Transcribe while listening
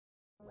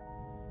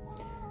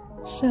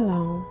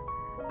Shalom.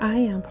 I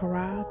am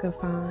Parah,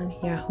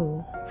 Gaphan,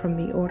 Yahoo, from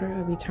the Order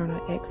of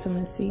Eternal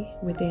Excellency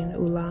within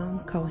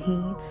Ulam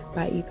Kohen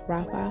by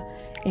Rafa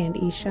and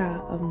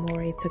Isha of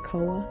Morah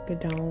Tekoa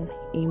Gadon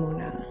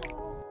Emunah.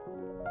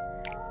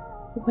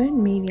 What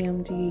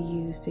medium do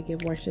you use to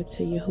give worship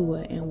to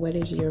Yahuwah, and what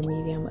is your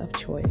medium of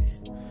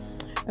choice?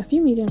 A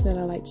few mediums that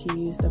I like to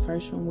use, the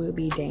first one will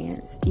be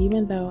dance.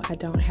 Even though I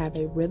don't have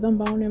a rhythm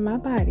bone in my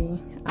body,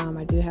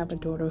 I do have a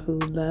daughter who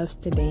loves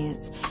to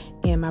dance,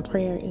 and my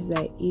prayer is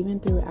that even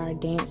through our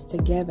dance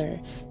together,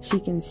 she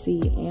can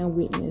see and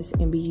witness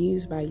and be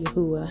used by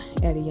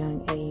Yahuwah at a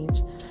young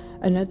age.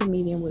 Another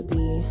medium would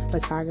be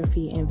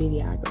photography and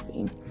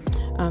videography.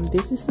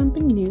 This is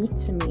something new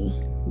to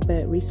me,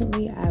 but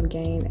recently I've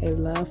gained a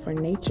love for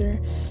nature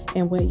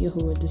and what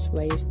Yahuwah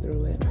displays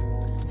through it.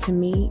 To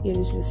me, it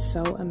is just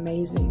so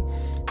amazing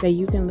that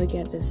you can look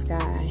at the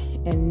sky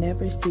and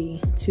never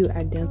see two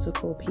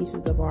identical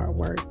pieces of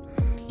artwork.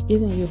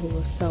 Isn't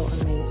Yahuwah so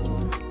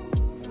amazing?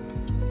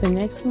 The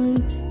next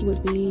one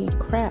would be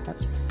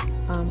crafts,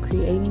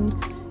 creating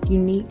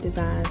unique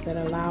designs that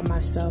allow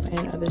myself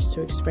and others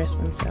to express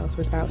themselves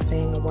without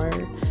saying a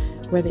word,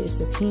 whether it's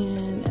a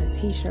pen, a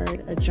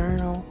t-shirt, a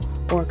journal,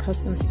 or a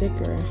custom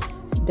sticker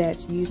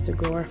that's used to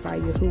glorify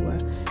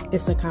Yahuwah.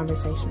 It's a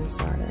conversation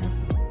starter.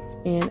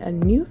 And a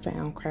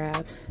newfound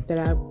craft that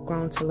I've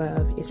grown to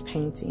love is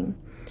painting.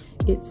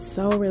 It's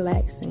so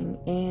relaxing,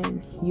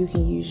 and you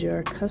can use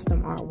your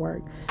custom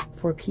artwork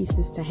for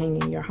pieces to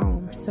hang in your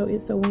home. So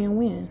it's a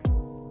win-win.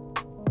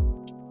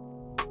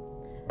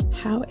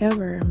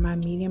 However, my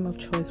medium of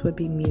choice would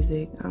be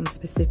music,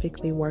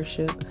 specifically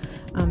worship.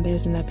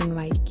 There's nothing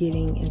like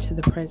getting into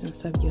the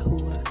presence of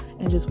Yahuwah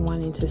and just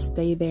wanting to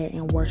stay there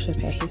and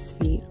worship at his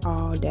feet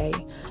all day.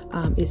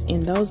 It's in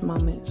those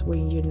moments where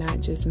you're not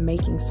just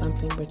making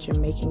something, but you're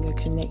making a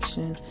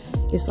connection.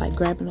 It's like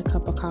grabbing a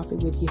cup of coffee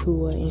with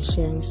Yahuwah and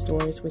sharing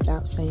stories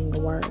without saying a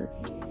word.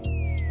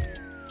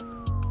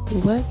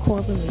 What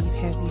core belief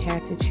have you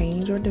had to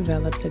change or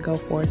develop to go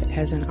forth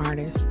as an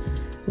artist?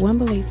 One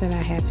belief that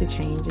I had to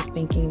change is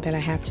thinking that I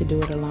have to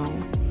do it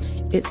alone.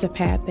 It's a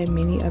path that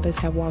many others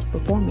have walked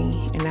before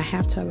me, and I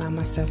have to allow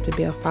myself to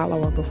be a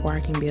follower before I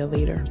can be a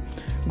leader.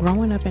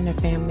 Growing up in a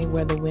family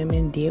where the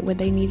women did what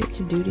they needed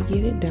to do to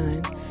get it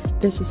done,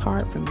 this was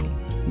hard for me,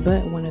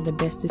 but one of the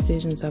best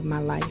decisions of my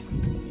life.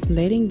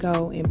 Letting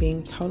go and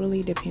being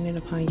totally dependent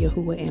upon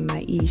Yahuwah and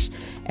my Ish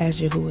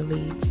as Yahuwah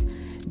leads.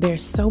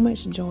 There's so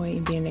much joy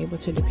in being able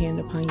to depend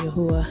upon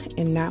Yahuwah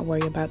and not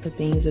worry about the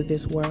things of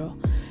this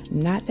world.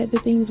 Not that the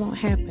things won't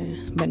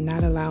happen, but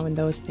not allowing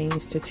those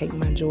things to take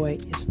my joy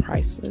is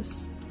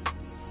priceless.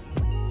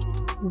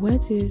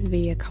 What is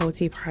the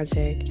Akoti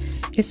Project?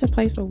 It's a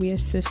place where we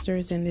as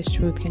sisters in this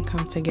truth can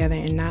come together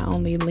and not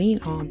only lean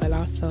on, but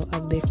also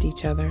uplift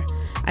each other.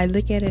 I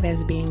look at it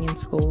as being in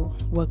school.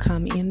 We'll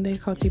come in the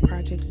Akoti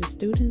Project as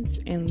students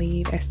and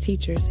leave as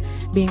teachers,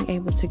 being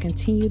able to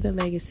continue the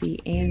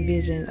legacy and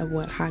vision of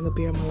what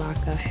Hagabir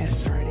Malaka has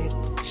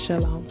started.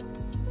 Shalom.